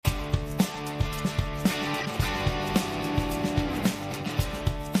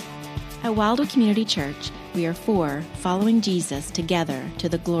At Wildwood Community Church, we are for following Jesus together to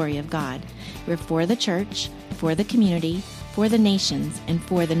the glory of God. We're for the church, for the community, for the nations, and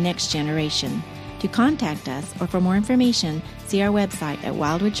for the next generation. To contact us or for more information, see our website at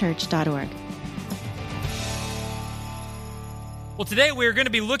wildwoodchurch.org. Well, today we're going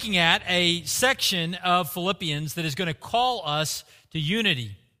to be looking at a section of Philippians that is going to call us to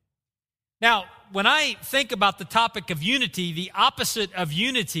unity. Now, when I think about the topic of unity, the opposite of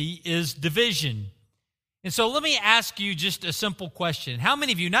unity is division. And so let me ask you just a simple question. How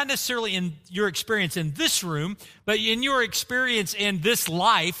many of you, not necessarily in your experience in this room, but in your experience in this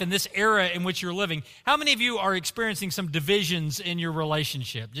life, in this era in which you're living, how many of you are experiencing some divisions in your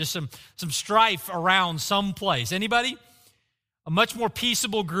relationship? Just some strife around some place. Anybody? A much more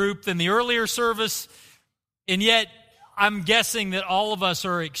peaceable group than the earlier service, and yet I'm guessing that all of us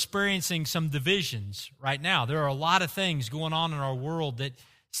are experiencing some divisions right now. There are a lot of things going on in our world that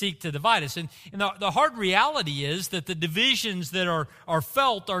seek to divide us. And the hard reality is that the divisions that are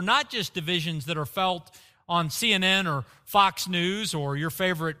felt are not just divisions that are felt on CNN or Fox News or your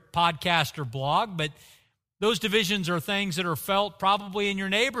favorite podcast or blog, but those divisions are things that are felt probably in your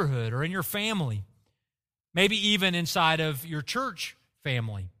neighborhood or in your family, maybe even inside of your church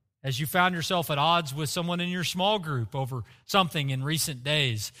family, as you found yourself at odds with someone in your small group over something in recent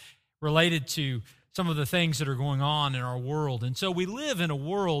days related to some of the things that are going on in our world. And so we live in a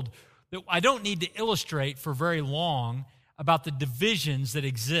world that I don't need to illustrate for very long about the divisions that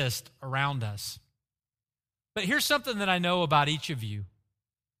exist around us. But here's something that I know about each of you.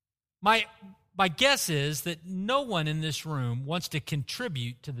 My guess is that no one in this room wants to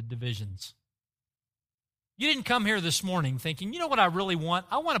contribute to the divisions. You didn't come here this morning thinking, you know what I really want?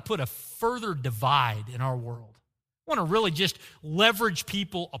 I want to put a further divide in our world. I want to really just leverage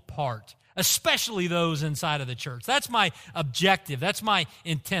people apart, especially those inside of the church. That's my objective. That's my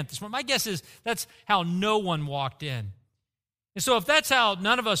intent this morning. My guess is that's how no one walked in. And so if that's how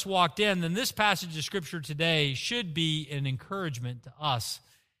none of us walked in, then this passage of Scripture today should be an encouragement to us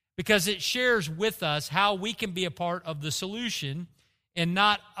because it shares with us how we can be a part of the solution and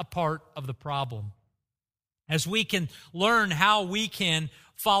not a part of the problem. As we can learn how we can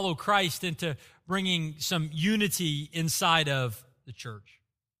follow Christ into bringing some unity inside of the church.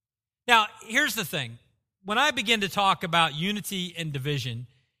 Now, here's the thing. When I begin to talk about unity and division,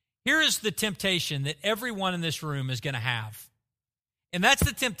 here is the temptation that everyone in this room is going to have. And that's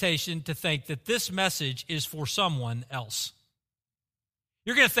the temptation to think that this message is for someone else.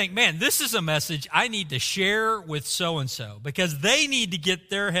 You're going to think, man, this is a message I need to share with so-and-so because they need to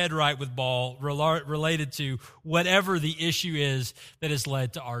get their head right with ball related to whatever the issue is that has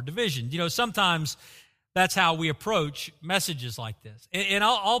led to our division. You know, sometimes that's how we approach messages like this. And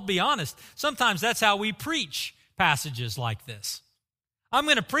I'll be honest, sometimes that's how we preach passages like this. I'm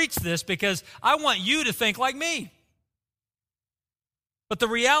going to preach this because I want you to think like me. But the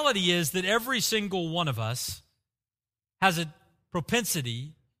reality is that every single one of us has a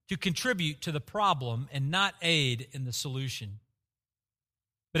propensity to contribute to the problem and not aid in the solution.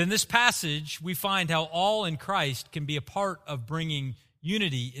 But in this passage, we find how all in Christ can be a part of bringing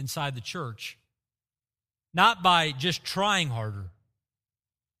unity inside the church, not by just trying harder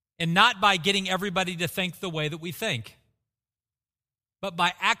and not by getting everybody to think the way that we think, but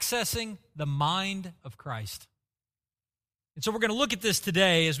by accessing the mind of Christ. And so we're going to look at this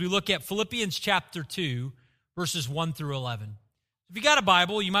today as we look at Philippians chapter 2, verses 1 through 11. If you got a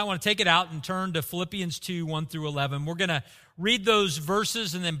Bible, you might want to take it out and turn to Philippians 2, 1 through 11. We're going to read those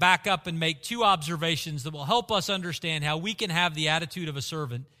verses and then back up and make two observations that will help us understand how we can have the attitude of a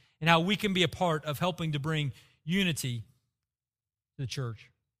servant and how we can be a part of helping to bring unity to the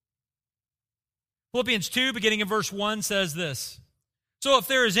church. Philippians 2, beginning in verse 1, says this: So if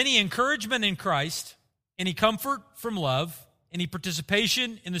there is any encouragement in Christ, any comfort from love, any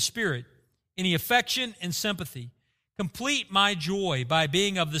participation in the Spirit, any affection and sympathy, complete my joy by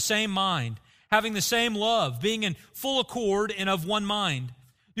being of the same mind, having the same love, being in full accord and of one mind.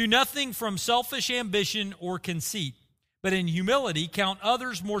 Do nothing from selfish ambition or conceit, but in humility count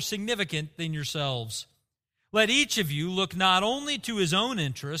others more significant than yourselves. Let each of you look not only to his own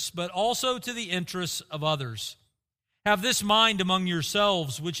interests, but also to the interests of others. Have this mind among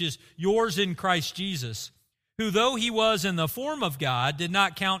yourselves, which is yours in Christ Jesus, who, though he was in the form of God, did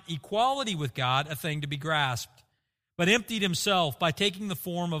not count equality with God a thing to be grasped, but emptied himself by taking the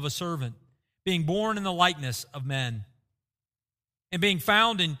form of a servant, being born in the likeness of men. And being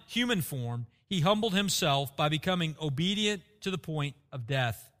found in human form, he humbled himself by becoming obedient to the point of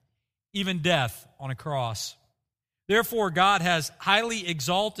death, even death on a cross. Therefore, God has highly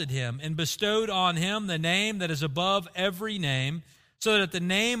exalted him and bestowed on him the name that is above every name, so that at the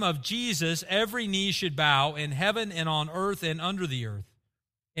name of Jesus every knee should bow in heaven and on earth and under the earth,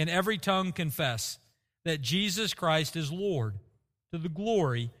 and every tongue confess that Jesus Christ is Lord, to the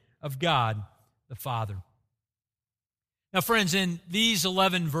glory of God the Father. Now, friends, in these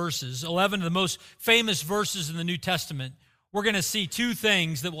 11 verses, 11 of the most famous verses in the New Testament, we're going to see two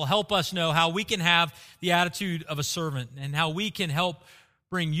things that will help us know how we can have the attitude of a servant and how we can help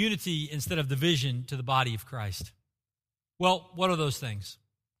bring unity instead of division to the body of Christ. Well, what are those things?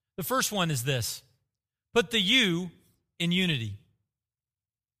 The first one is this: put the you in unity.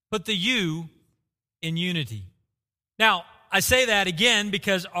 Put the you in unity. Now, I say that again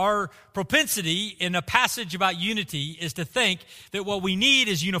because our propensity in a passage about unity is to think that what we need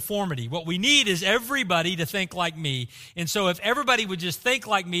is uniformity. What we need is everybody to think like me. And so if everybody would just think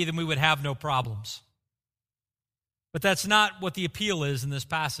like me, then we would have no problems. But that's not what the appeal is in this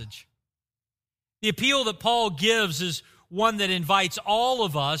passage. The appeal that Paul gives is one that invites all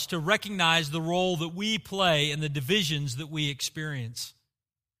of us to recognize the role that we play in the divisions that we experience,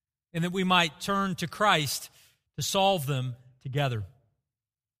 and that we might turn to Christ to solve them together.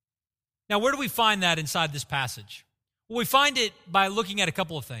 Now, where do we find that inside this passage? Well, we find it by looking at a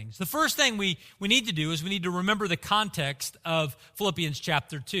couple of things. The first thing we need to do is we need to remember the context of Philippians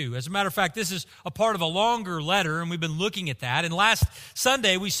chapter 2. As a matter of fact, this is a part of a longer letter, and we've been looking at that. And last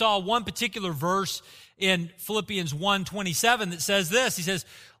Sunday, we saw one particular verse in Philippians 1:27 that says this. He says,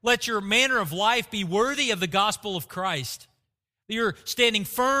 "Let your manner of life be worthy of the gospel of Christ. You're standing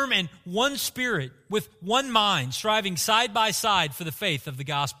firm in one spirit, with one mind, striving side by side for the faith of the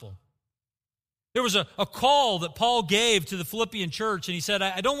gospel." There was a call that Paul gave to the Philippian church, and he said,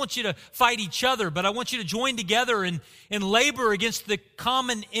 I don't want you to fight each other, but I want you to join together and labor against the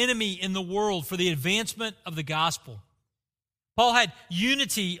common enemy in the world for the advancement of the gospel. Paul had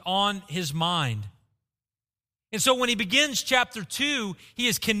unity on his mind. And so when he begins chapter 2, he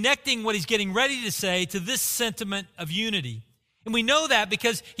is connecting what he's getting ready to say to this sentiment of unity. And we know that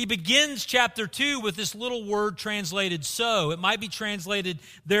because he begins chapter 2 with this little word translated "so." It might be translated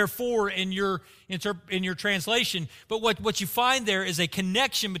 "therefore" in your translation, but what you find there is a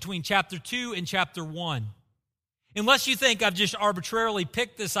connection between chapter 2 and chapter 1. Unless you think I've just arbitrarily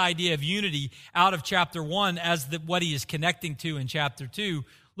picked this idea of unity out of chapter 1 as what he is connecting to in chapter 2,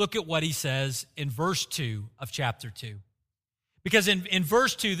 look at what he says in verse 2 of chapter 2. Because in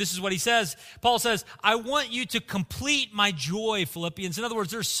verse 2, this is what he says. Paul says, "I want you to complete my joy, Philippians." In other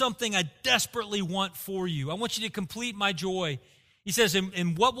words, there's something I desperately want for you. I want you to complete my joy. He says,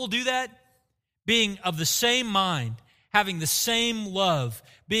 and what will do that? Being of the same mind, having the same love,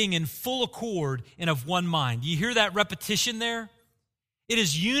 being in full accord and of one mind. Do you hear that repetition there? It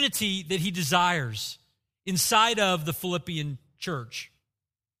is unity that he desires inside of the Philippian church.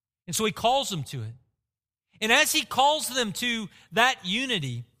 And so he calls them to it. And as he calls them to that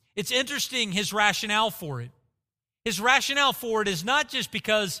unity, it's interesting his rationale for it. His rationale for it is not just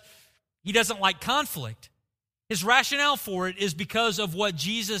because he doesn't like conflict. His rationale for it is because of what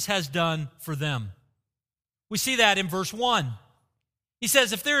Jesus has done for them. We see that in verse 1. He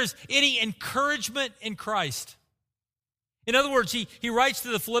says, if there is any encouragement in Christ. In other words, he writes to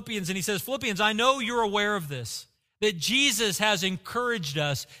the Philippians and he says, "Philippians, I know you're aware of this, that Jesus has encouraged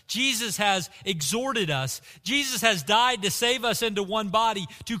us. Jesus has exhorted us. Jesus has died to save us into one body,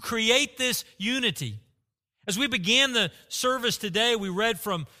 to create this unity." As we began the service today, we read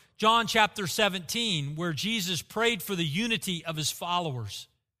from John chapter 17, where Jesus prayed for the unity of his followers.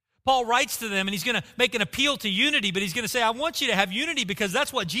 Paul writes to them, and he's going to make an appeal to unity, but he's going to say, I want you to have unity because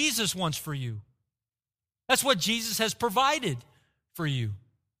that's what Jesus wants for you. That's what Jesus has provided for you.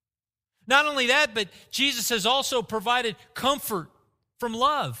 Not only that, but Jesus has also provided comfort from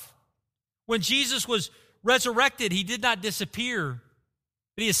love. When Jesus was resurrected, he did not disappear,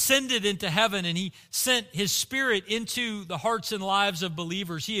 but he ascended into heaven and he sent his Spirit into the hearts and lives of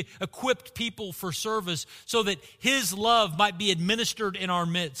believers. He equipped people for service so that his love might be administered in our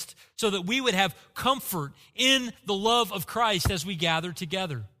midst, so that we would have comfort in the love of Christ as we gather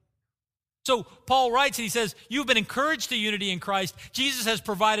together. So Paul writes and he says, you've been encouraged to unity in Christ. Jesus has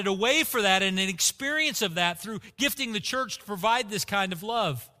provided a way for that and an experience of that through gifting the church to provide this kind of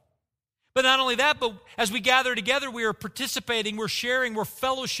love. But not only that, but as we gather together, we are participating, we're sharing, we're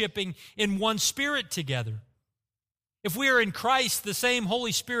fellowshipping in one Spirit together. If we are in Christ, the same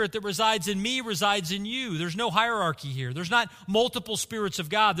Holy Spirit that resides in me resides in you. There's no hierarchy here. There's not multiple spirits of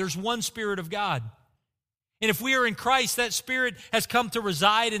God. There's one Spirit of God. And if we are in Christ, that Spirit has come to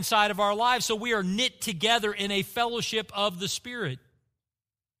reside inside of our lives, so we are knit together in a fellowship of the Spirit.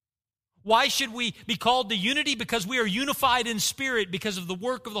 Why should we be called to unity? Because we are unified in spirit because of the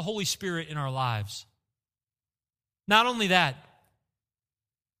work of the Holy Spirit in our lives. Not only that,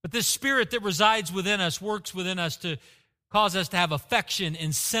 But this Spirit that resides within us works within us to cause us to have affection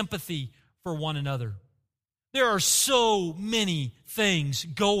and sympathy for one another. There are so many things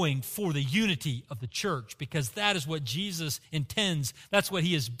going for the unity of the church because that is what Jesus intends. That's what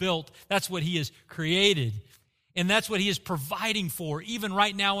He has built. That's what He has created. And that's what He is providing for even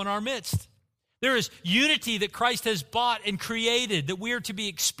right now in our midst. There is unity that Christ has bought and created that we are to be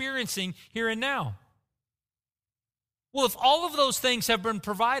experiencing here and now. Well, if all of those things have been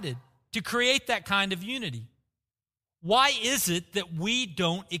provided to create that kind of unity, why is it that we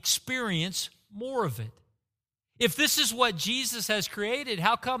don't experience more of it? If this is what Jesus has created,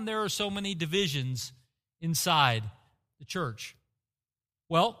 how come there are so many divisions inside the church?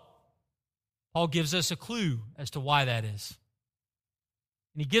 Well, Paul gives us a clue as to why that is.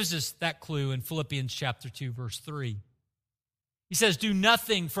 And he gives us that clue in Philippians chapter 2, verse 3. He says, "Do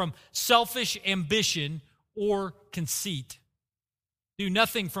nothing from selfish ambition or conceit." Do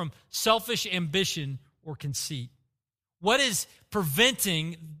nothing from selfish ambition or conceit. What is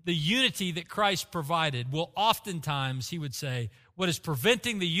preventing the unity that Christ provided? Well, oftentimes, he would say, what is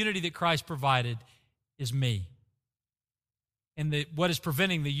preventing the unity that Christ provided is me. And what is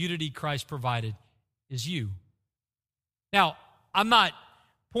preventing the unity Christ provided is you. Now, I'm not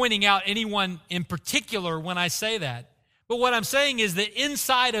pointing out anyone in particular when I say that, but what I'm saying is that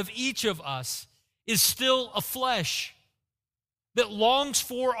inside of each of us is still a flesh that longs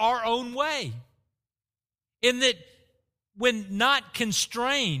for our own way, and that when not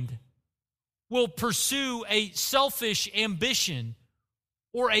constrained, will pursue a selfish ambition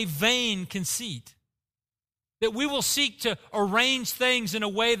or a vain conceit. That we will seek to arrange things in a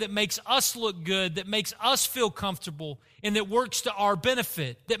way that makes us look good, that makes us feel comfortable, and that works to our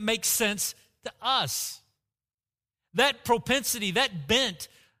benefit, that makes sense to us. That propensity, that bent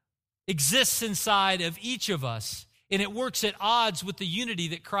exists inside of each of us. And it works at odds with the unity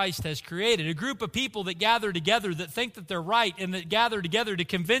that Christ has created. A group of people that gather together that think that they're right and that gather together to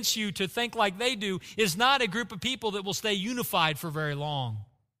convince you to think like they do is not a group of people that will stay unified for very long.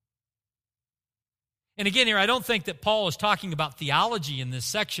 And again here, I don't think that Paul is talking about theology in this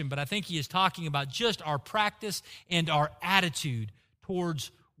section, but I think he is talking about just our practice and our attitude towards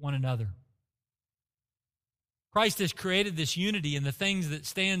one another. Christ has created this unity, and the things that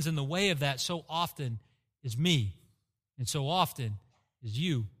stands in the way of that so often is me. And so often is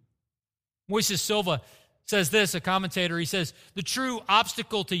you. Moises Silva says this, a commentator, he says, "The true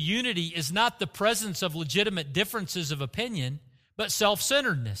obstacle to unity is not the presence of legitimate differences of opinion, but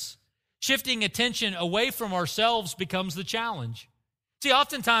self-centeredness. Shifting attention away from ourselves becomes the challenge." See,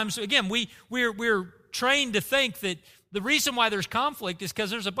 oftentimes, again, we're trained to think that the reason why there's conflict is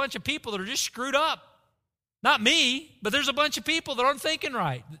because there's a bunch of people that are just screwed up. Not me, but there's a bunch of people that aren't thinking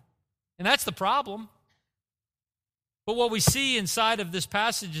right. And that's the problem. But what we see inside of this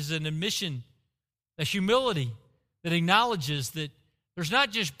passage is an admission, a humility that acknowledges that there's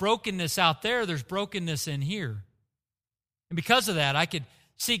not just brokenness out there, there's brokenness in here. And because of that, I could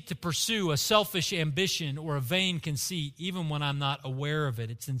seek to pursue a selfish ambition or a vain conceit even when I'm not aware of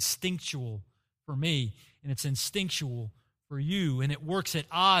it. It's instinctual for me, and it's instinctual for you, and it works at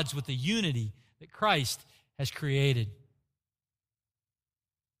odds with the unity that Christ has created.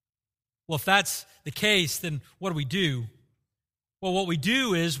 Well, if that's the case, then what do? Well, what we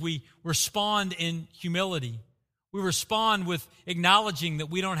do is we respond in humility. We respond with acknowledging that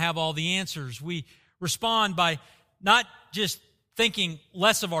we don't have all the answers. We respond by not just thinking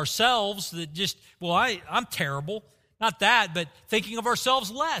less of ourselves, that just, well, I'm terrible. Not that, but thinking of ourselves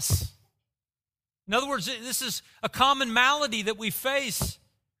less. In other words, this is a common malady that we face.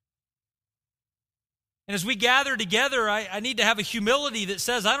 And as we gather together, I need to have a humility that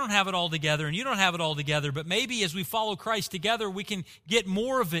says, I don't have it all together and you don't have it all together, but maybe as we follow Christ together, we can get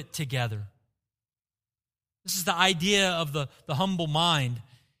more of it together. This is the idea of the humble mind,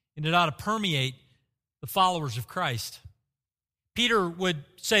 and it ought to permeate the followers of Christ. Peter would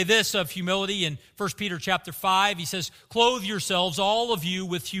say this of humility in 1 Peter chapter 5. He says, "Clothe yourselves, all of you,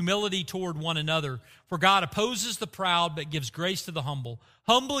 with humility toward one another. For God opposes the proud, but gives grace to the humble.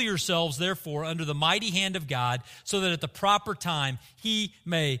 Humble yourselves, therefore, under the mighty hand of God, so that at the proper time He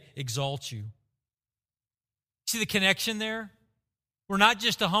may exalt you." See the connection there? We're not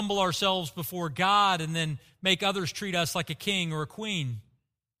just to humble ourselves before God and then make others treat us like a king or a queen,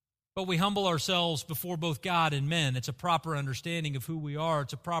 but we humble ourselves before both God and men. It's a proper understanding of who we are.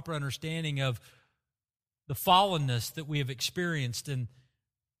 It's a proper understanding of the fallenness that we have experienced in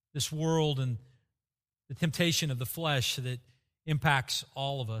this world and the temptation of the flesh that impacts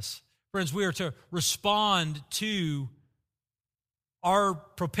all of us. Friends, we are to respond to our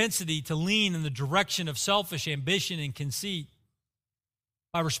propensity to lean in the direction of selfish ambition and conceit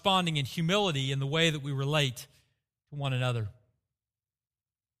by responding in humility in the way that we relate to one another.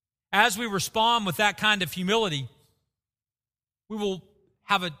 As we respond with that kind of humility, we will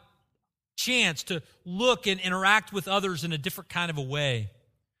have a chance to look and interact with others in a different kind of a way.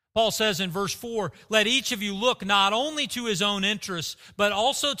 Paul says in verse 4, "Let each of you look not only to his own interests, but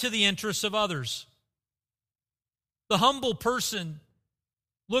also to the interests of others." The humble person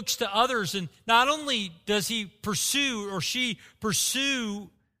looks to others, and not only does he pursue or she pursue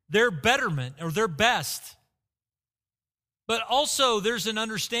their betterment or their best, but also there's an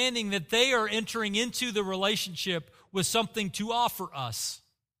understanding that they are entering into the relationship with something to offer us.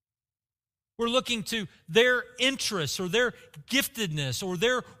 We're looking to their interests or their giftedness or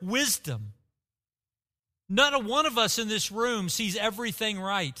their wisdom. Not one of us in this room sees everything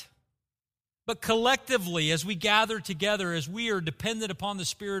right. But collectively, as we gather together, as we are dependent upon the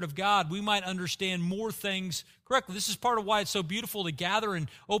Spirit of God, we might understand more things correctly. This is part of why it's so beautiful to gather and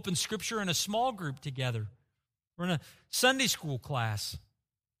open Scripture in a small group together or in a Sunday school class.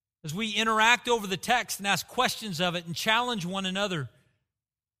 As we interact over the text and ask questions of it and challenge one another,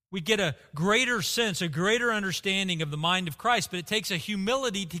 we get a greater sense, a greater understanding of the mind of Christ, but it takes a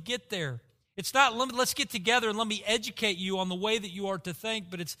humility to get there. It's not, let's get together and let me educate you on the way that you are to think,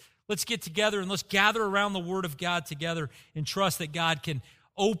 but it's, let's get together and let's gather around the Word of God together and trust that God can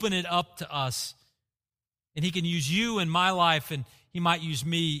open it up to us. And He can use you in my life, and He might use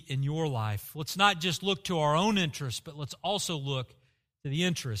me in your life. Let's not just look to our own interests, but let's also look to the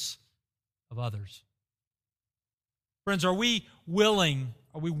interests of others. Friends, are we willing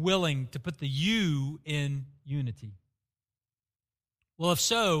to put the you in unity? Well, if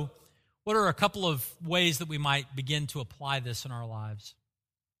so, what are a couple of ways that we might begin to apply this in our lives?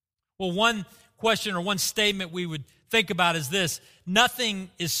 Well, one question or one statement we would think about is this: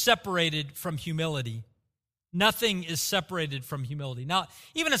 nothing is separated from humility. Nothing is separated from humility. Now,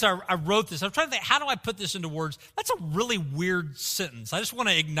 even as I wrote this, I'm trying to think, how do I put this into words? That's a really weird sentence. I just want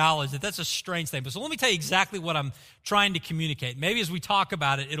to acknowledge that that's a strange thing. But so let me tell you exactly what I'm trying to communicate. Maybe as we talk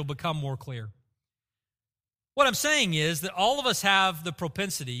about it, it'll become more clear. What I'm saying is that all of us have the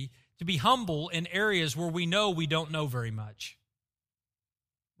propensity to be humble in areas where we know we don't know very much.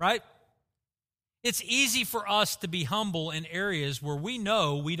 Right? It's easy for us to be humble in areas where we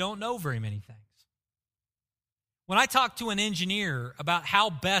know we don't know very many things. When I talk to an engineer about how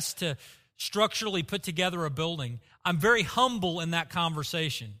best to structurally put together a building, I'm very humble in that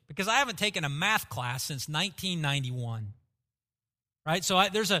conversation because I haven't taken a math class since 1991. Right? So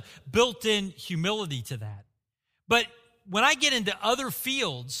there's a built-in humility to that. But when I get into other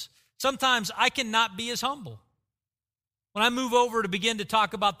fields, sometimes I cannot be as humble. When I move over to begin to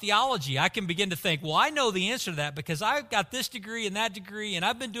talk about theology, I can begin to think, well, I know the answer to that because I've got this degree and that degree, and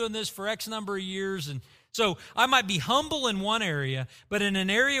I've been doing this for X number of years. And so I might be humble in one area, but in an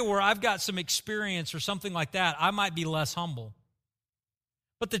area where I've got some experience or something like that, I might be less humble.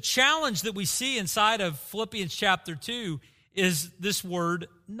 But the challenge that we see inside of Philippians chapter 2 is this word,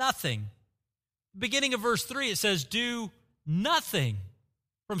 nothing. Beginning of verse 3, it says, do nothing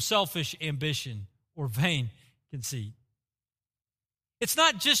from selfish ambition or vain conceit. It's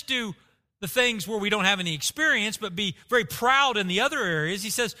not just do the things where we don't have any experience, but be very proud in the other areas. He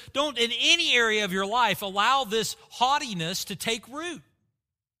says, don't in any area of your life allow this haughtiness to take root.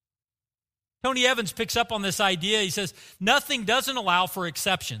 Tony Evans picks up on this idea. He says, nothing doesn't allow for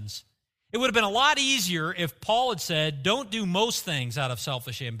exceptions. It would have been a lot easier if Paul had said, don't do most things out of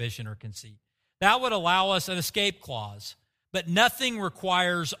selfish ambition or conceit. That would allow us an escape clause. But nothing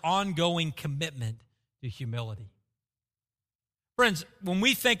requires ongoing commitment to humility. Friends, when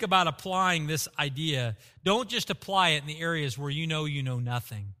we think about applying this idea, don't just apply it in the areas where you know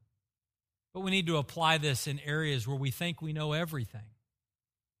nothing. But we need to apply this in areas where we think we know everything.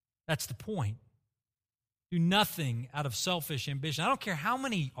 That's the point. Do nothing out of selfish ambition. I don't care how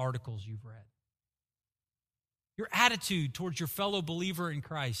many articles you've read. Your attitude towards your fellow believer in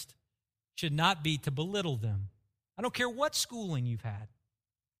Christ should not be to belittle them. I don't care what schooling you've had.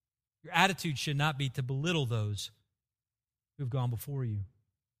 Your attitude should not be to belittle those who have gone before you.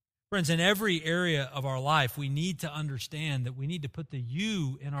 Friends, in every area of our life, we need to understand that we need to put the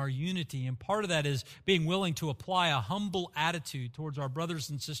you in our unity, and part of that is being willing to apply a humble attitude towards our brothers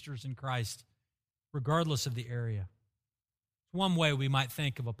and sisters in Christ, regardless of the area. One way we might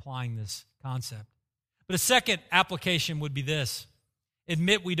think of applying this concept. But a second application would be this: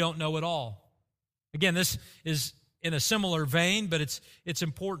 admit we don't know it all. Again, this is in a similar vein, but it's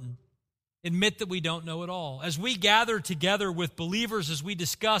important. Admit that we don't know it all. As we gather together with believers, as we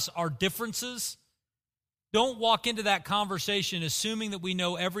discuss our differences, don't walk into that conversation assuming that we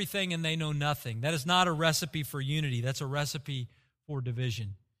know everything and they know nothing. That is not a recipe for unity. That's a recipe for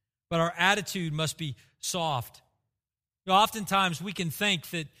division. But our attitude must be soft. Oftentimes we can think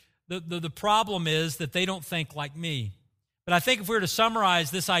that the problem is that they don't think like me. But I think if we were to summarize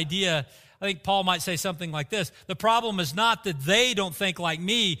this idea, I think Paul might say something like this. The problem is not that they don't think like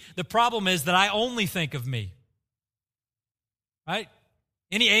me. The problem is that I only think of me. Right?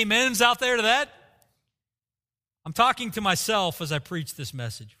 Any amens out there to that? I'm talking to myself as I preach this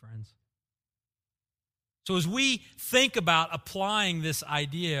message, friends. So as we think about applying this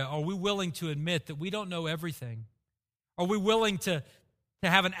idea, are we willing to admit that we don't know everything? Are we willing to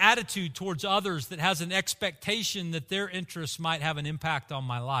have an attitude towards others that has an expectation that their interests might have an impact on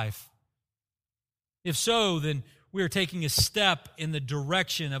my life? If so, then we are taking a step in the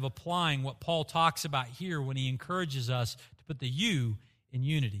direction of applying what Paul talks about here when he encourages us to put the you in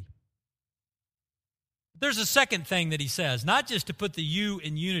unity. There's a second thing that he says, not just to put the you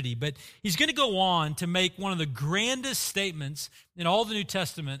in unity, but he's going to go on to make one of the grandest statements in all the New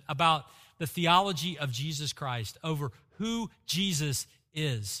Testament about the theology of Jesus Christ, over who Jesus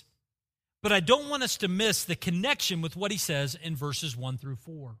is. But I don't want us to miss the connection with what he says in verses 1 through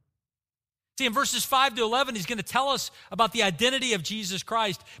 4. See, in verses 5 to 11, he's going to tell us about the identity of Jesus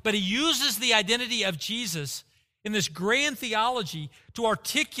Christ, but he uses the identity of Jesus in this grand theology to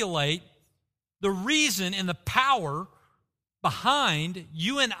articulate the reason and the power behind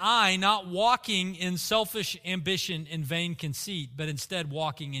you and I not walking in selfish ambition and vain conceit, but instead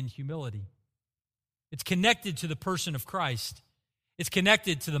walking in humility. It's connected to the person of Christ. It's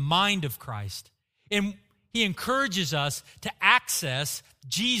connected to the mind of Christ. And he encourages us to access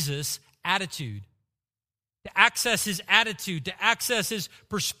Jesus' attitude, to access his attitude, to access his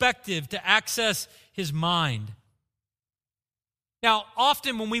perspective, to access his mind. Now,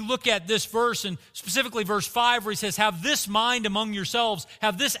 often when we look at this verse, and specifically verse 5, where he says, have this mind among yourselves,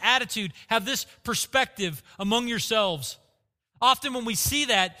 have this attitude, have this perspective among yourselves. Often when we see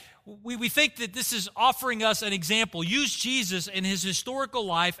that, we think that this is offering us an example. Use Jesus in his historical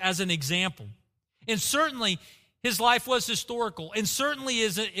life as an example. And certainly, his life was historical, and certainly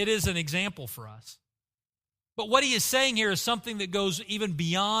it is an example for us. But what he is saying here is something that goes even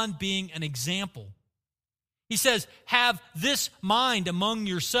beyond being an example. He says, have this mind among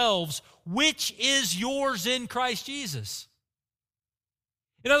yourselves, which is yours in Christ Jesus.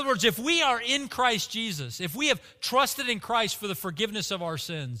 In other words, if we are in Christ Jesus, if we have trusted in Christ for the forgiveness of our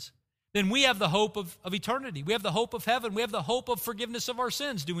sins, then we have the hope of eternity. We have the hope of heaven. We have the hope of forgiveness of our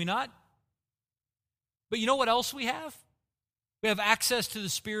sins, do we not? But you know what else we have? We have access to the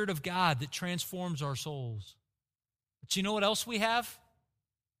Spirit of God that transforms our souls. But you know what else we have?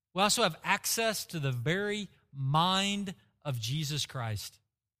 We also have access to the very mind of Jesus Christ.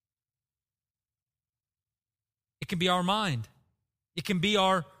 It can be our mind. It can be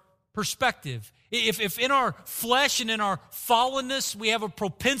our perspective. If in our flesh and in our fallenness we have a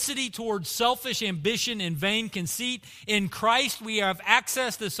propensity towards selfish ambition and vain conceit, in Christ we have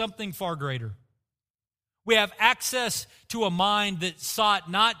access to something far greater. We have access to a mind that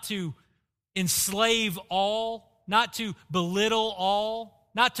sought not to enslave all, not to belittle all,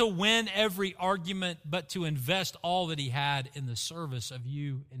 not to win every argument, but to invest all that he had in the service of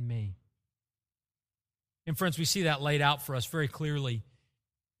you and me. And friends, we see that laid out for us very clearly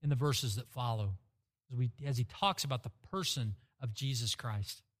in the verses that follow, as he talks about the person of Jesus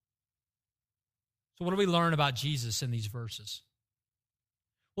Christ. So what do we learn about Jesus in these verses?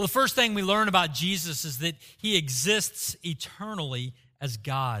 Well, the first thing we learn about Jesus is that he exists eternally as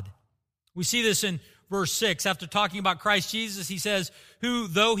God. We see this in verse 6. After talking about Christ Jesus, he says, who,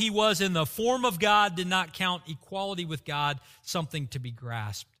 though he was in the form of God, did not count equality with God something to be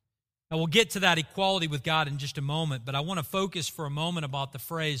grasped. Now, we'll get to that equality with God in just a moment, but I want to focus for a moment about the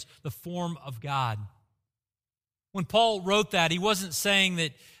phrase, the form of God. When Paul wrote that, he wasn't saying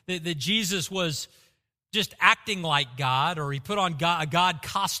that Jesus was just acting like God, or he put on a God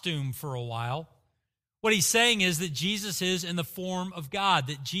costume for a while. What he's saying is that Jesus is in the form of God,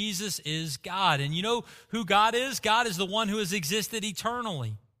 that Jesus is God. And you know who God is? God is the one who has existed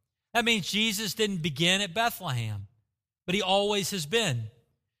eternally. That means Jesus didn't begin at Bethlehem, but he always has been.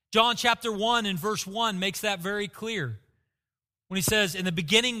 John chapter 1 and verse 1 makes that very clear. When he says, in the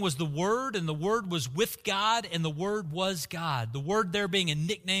beginning was the Word, and the Word was with God, and the Word was God. The Word there being a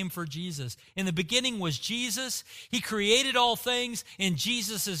nickname for Jesus. In the beginning was Jesus. He created all things, and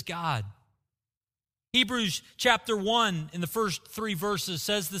Jesus is God. Hebrews chapter 1 in the first 3 verses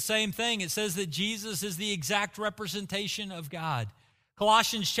says the same thing. It says that Jesus is the exact representation of God.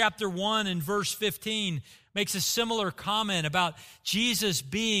 Colossians chapter 1 and verse 15 makes a similar comment about Jesus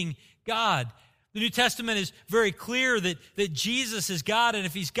being God. The New Testament is very clear that Jesus is God, and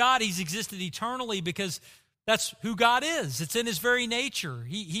if he's God, he's existed eternally because That's who God is. It's in his very nature.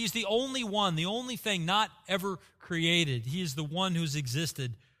 He's the only one, the only thing not ever created. He is the one who's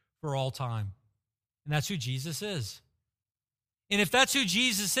existed for all time. And that's who Jesus is. And if that's who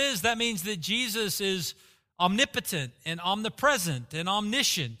Jesus is, that means that Jesus is omnipotent and omnipresent and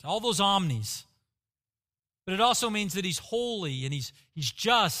omniscient, all those omnis. But it also means that he's holy and he's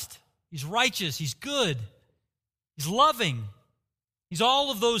just, he's righteous, he's good, he's loving. He's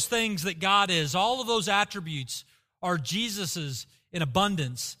all of those things that God is. All of those attributes are Jesus's in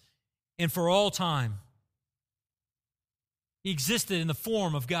abundance and for all time. He existed in the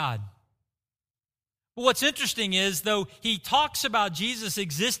form of God. But what's interesting is, though he talks about Jesus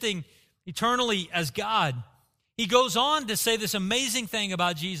existing eternally as God, he goes on to say this amazing thing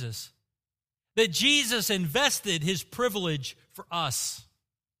about Jesus, that Jesus invested his privilege for us.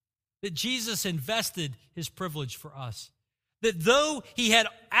 That Jesus invested his privilege for us. That though he had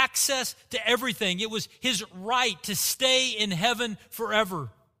access to everything, it was his right to stay in heaven forever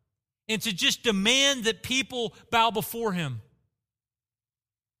and to just demand that people bow before him.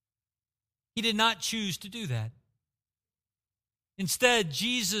 He did not choose to do that. Instead,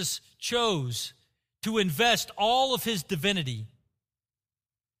 Jesus chose to invest all of his divinity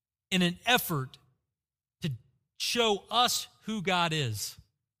in an effort to show us who God is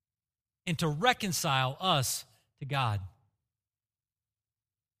and to reconcile us to God.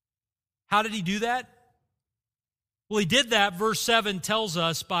 How did he do that? Well, he did that, verse 7 tells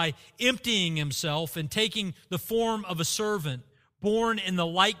us, by emptying himself and taking the form of a servant, born in the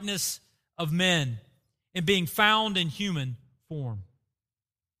likeness of men, and being found in human form.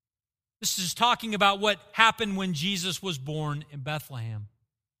 This is talking about what happened when Jesus was born in Bethlehem.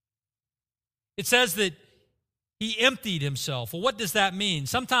 It says that he emptied himself. Well, what does that mean?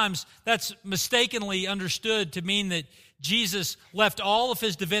 Sometimes that's mistakenly understood to mean that Jesus left all of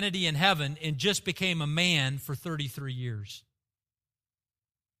his divinity in heaven and just became a man for 33 years.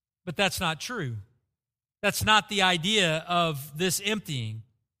 But that's not true. That's not the idea of this emptying.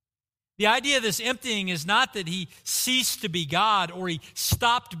 The idea of this emptying is not that he ceased to be God or he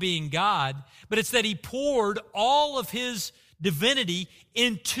stopped being God, but it's that he poured all of his divinity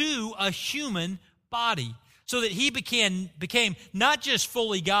into a human body so that he became not just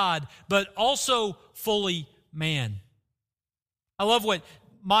fully God, but also fully man. I love what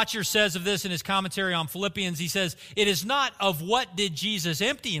Macher says of this in his commentary on Philippians. He says, it is not of what did Jesus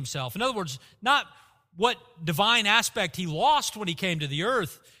empty himself. In other words, not what divine aspect he lost when he came to the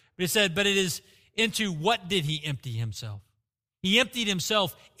earth, but it said, but it is into what did he empty himself. He emptied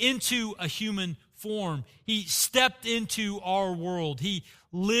himself into a human form. He stepped into our world. He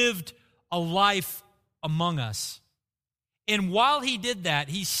lived a life among us. And while he did that,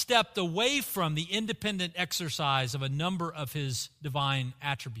 he stepped away from the independent exercise of a number of his divine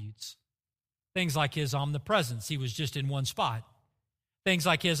attributes. Things like his omnipresence. He was just in one spot. Things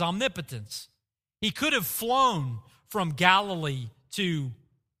like his omnipotence. He could have flown from Galilee to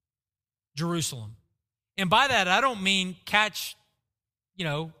Jerusalem. And by that, I don't mean catch,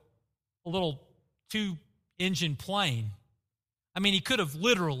 a little 2-engine plane. I mean, he could have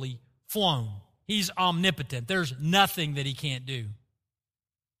literally flown. He's omnipotent. There's nothing that he can't do.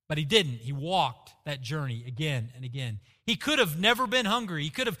 But he didn't. He walked that journey again and again. He could have never been hungry. He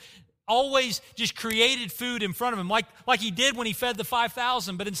could have always just created food in front of him, like he did when he fed the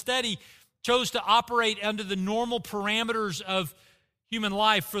 5,000. But instead, he chose to operate under the normal parameters of human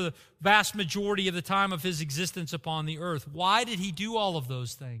life for the vast majority of the time of his existence upon the earth. Why did he do all of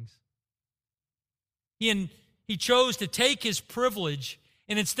those things? He chose to take his privilege,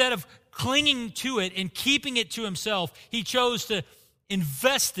 and instead of clinging to it and keeping it to himself, he chose to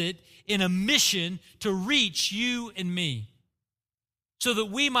invest it in a mission to reach you and me so that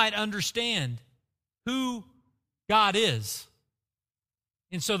we might understand who God is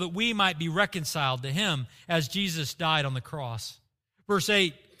and so that we might be reconciled to him as Jesus died on the cross. Verse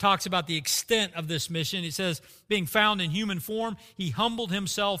 8 talks about the extent of this mission. It says, being found in human form, he humbled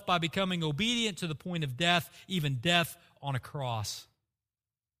himself by becoming obedient to the point of death, even death on a cross.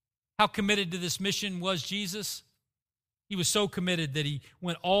 How committed to this mission was Jesus? He was so committed that he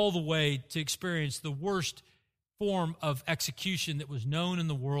went all the way to experience the worst form of execution that was known in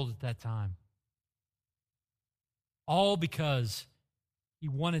the world at that time. All because he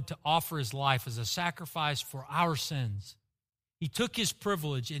wanted to offer his life as a sacrifice for our sins. He took his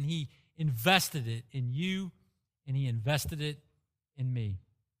privilege and he invested it in you and he invested it in me.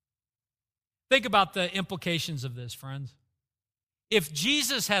 Think about the implications of this, friends. If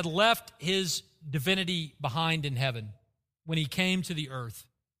Jesus had left his divinity behind in heaven when he came to the earth,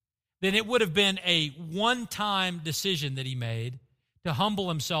 then it would have been a one-time decision that he made to humble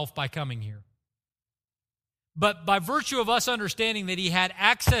himself by coming here. But by virtue of us understanding that he had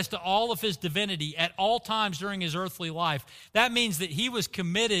access to all of his divinity at all times during his earthly life, that means that he was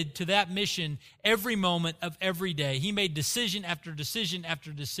committed to that mission every moment of every day. He made decision after decision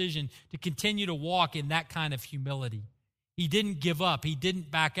after decision to continue to walk in that kind of humility. He didn't give up. He didn't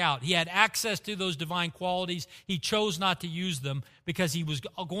back out. He had access to those divine qualities. He chose not to use them because he was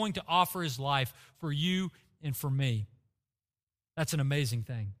going to offer his life for you and for me. That's an amazing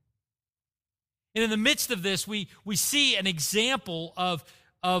thing. And in the midst of this, we see an example of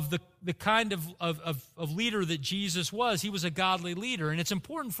the kind of leader that Jesus was. He was a godly leader. And it's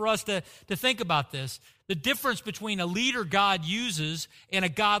important for us to think about this, the difference between a leader God uses and a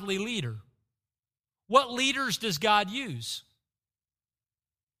godly leader. What leaders does God use?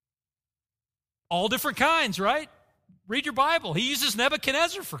 All different kinds, right? Read your Bible. He uses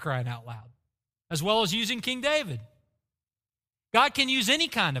Nebuchadnezzar, for crying out loud, as well as using King David. God can use any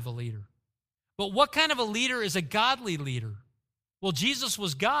kind of a leader. But what kind of a leader is a godly leader? Well, Jesus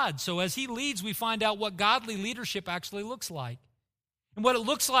was God, so as he leads, we find out what godly leadership actually looks like. And what it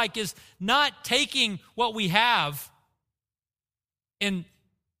looks like is not taking what we have and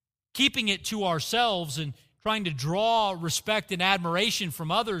keeping it to ourselves and trying to draw respect and admiration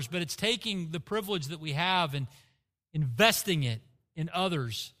from others, but it's taking the privilege that we have and investing it in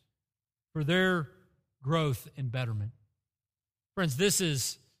others for their growth and betterment. Friends, this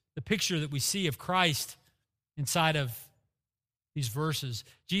is the picture that we see of Christ inside of these verses.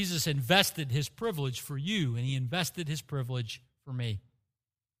 Jesus invested his privilege for you, and he invested his privilege for me.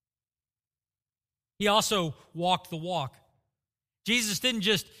 He also walked the walk. Jesus didn't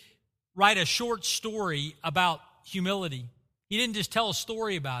just write a short story about humility. He didn't just tell a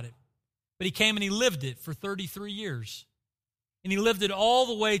story about it, but he came and he lived it for 33 years. And he lived it all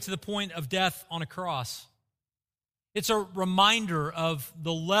the way to the point of death on a cross. It's a reminder of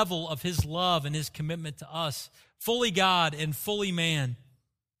the level of his love and his commitment to us, fully God and fully man,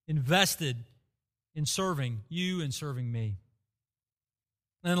 invested in serving you and serving me.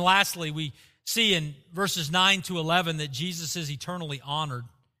 And then lastly, we see in verses 9 to 11 that Jesus is eternally honored.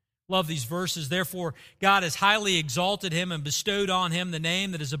 Love these verses. Therefore, God has highly exalted him and bestowed on him the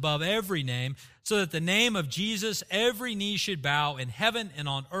name that is above every name, so that the name of Jesus every knee should bow in heaven and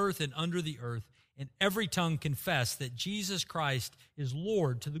on earth and under the earth, and every tongue confess that Jesus Christ is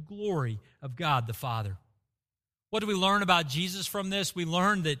Lord, to the glory of God the Father. What do we learn about Jesus from this? We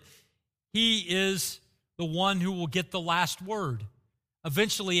learn that he is the one who will get the last word.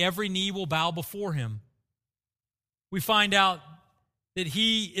 Eventually, every knee will bow before him. We find out that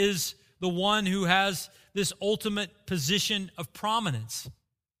he is the one who has this ultimate position of prominence,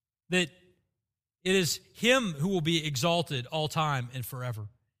 that it is him who will be exalted all time and forever.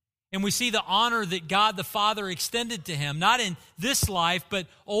 And we see the honor that God the Father extended to him, not in this life, but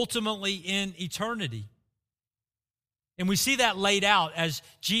ultimately in eternity. And we see that laid out as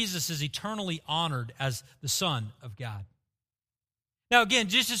Jesus is eternally honored as the Son of God. Now again,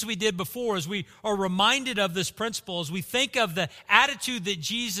 just as we did before, as we are reminded of this principle, as we think of the attitude that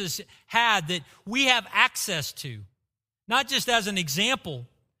Jesus had that we have access to, not just as an example,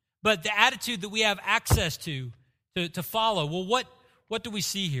 but the attitude that we have access to follow. Well, what do we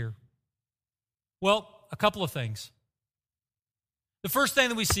see here? Well, a couple of things. The first thing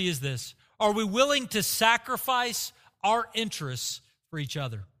that we see is this: are we willing to sacrifice our interests for each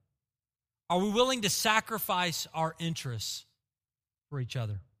other? Are we willing to sacrifice our interests for each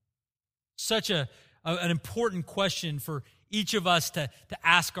other? Such an important question for each of us to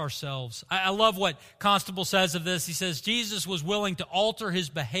ask ourselves. I love what Constable says of this. He says, Jesus was willing to alter his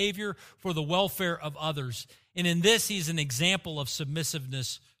behavior for the welfare of others. And in this, he's an example of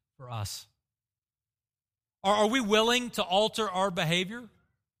submissiveness for us. Are we willing to alter our behavior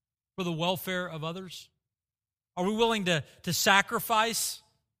for the welfare of others? Are we willing to sacrifice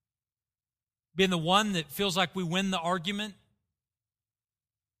being the one that feels like we win the argument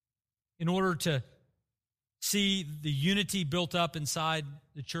in order to see the unity built up inside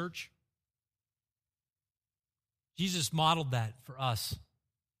the church? Jesus modeled that for us.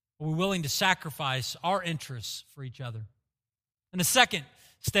 Are we willing to sacrifice our interests for each other? And the second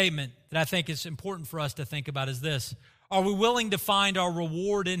statement that I think is important for us to think about is this: are we willing to find our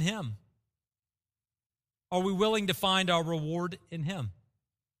reward in him? Are we willing to find our reward in him?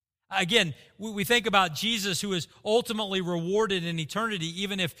 Again, we think about Jesus, who is ultimately rewarded in eternity,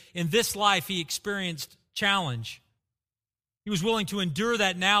 even if in this life he experienced challenge. He was willing to endure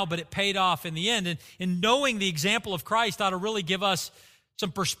that now, but it paid off in the end. And knowing the example of Christ ought to really give us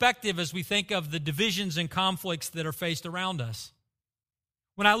some perspective as we think of the divisions and conflicts that are faced around us.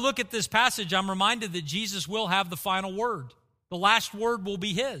 When I look at this passage, I'm reminded that Jesus will have the final word. The last word will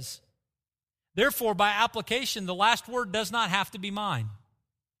be his. Therefore, by application, the last word does not have to be mine.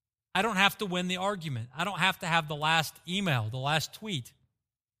 I don't have to win the argument. I don't have to have the last email, the last tweet.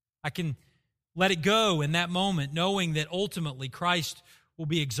 I can let it go in that moment, knowing that ultimately Christ will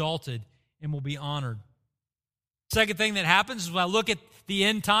be exalted and will be honored. Second thing that happens is when I look at the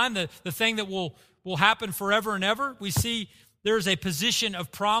end time, the thing that will happen forever and ever, we see there's a position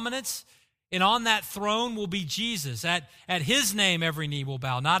of prominence, and on that throne will be Jesus. At his name, every knee will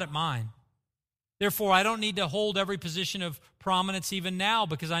bow, not at mine. Therefore, I don't need to hold every position of prominence even now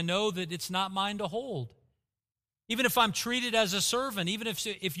because I know that it's not mine to hold. Even if I'm treated as a servant, even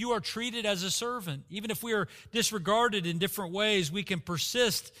if you are treated as a servant, even if we are disregarded in different ways, we can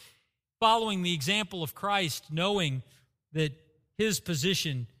persist following the example of Christ, knowing that his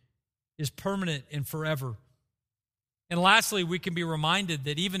position is permanent and forever. And lastly, we can be reminded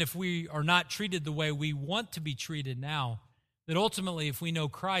that even if we are not treated the way we want to be treated now, that ultimately, if we know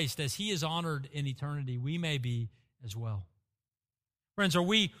Christ as he is honored in eternity, we may be as well. Friends, are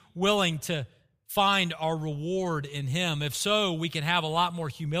we willing to find our reward in him? If so, we can have a lot more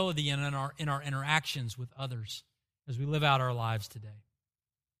humility in our interactions with others as we live out our lives today.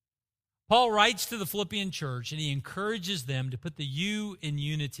 Paul writes to the Philippian church, and he encourages them to put the you in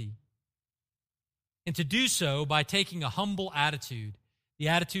unity, and to do so by taking a humble attitude, the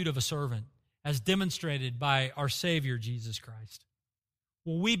attitude of a servant, as demonstrated by our Savior, Jesus Christ.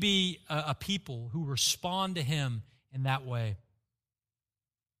 Will we be a people who respond to him in that way?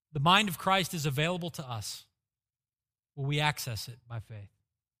 The mind of Christ is available to us. Will we access it by faith?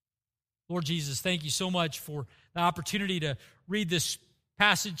 Lord Jesus, thank you so much for the opportunity to read this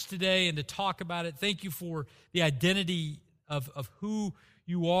passage today and to talk about it. Thank you for the identity of who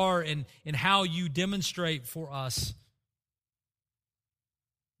you are and how you demonstrate for us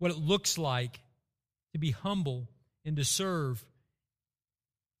what it looks like to be humble and to serve,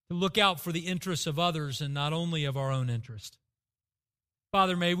 to look out for the interests of others and not only of our own interest.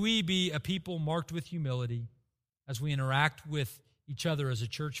 Father, may we be a people marked with humility as we interact with each other as a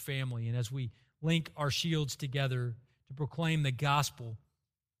church family and as we link our shields together to proclaim the gospel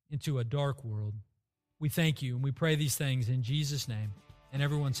into a dark world. We thank you and we pray these things in Jesus' name. And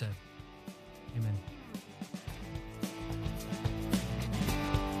everyone said, amen.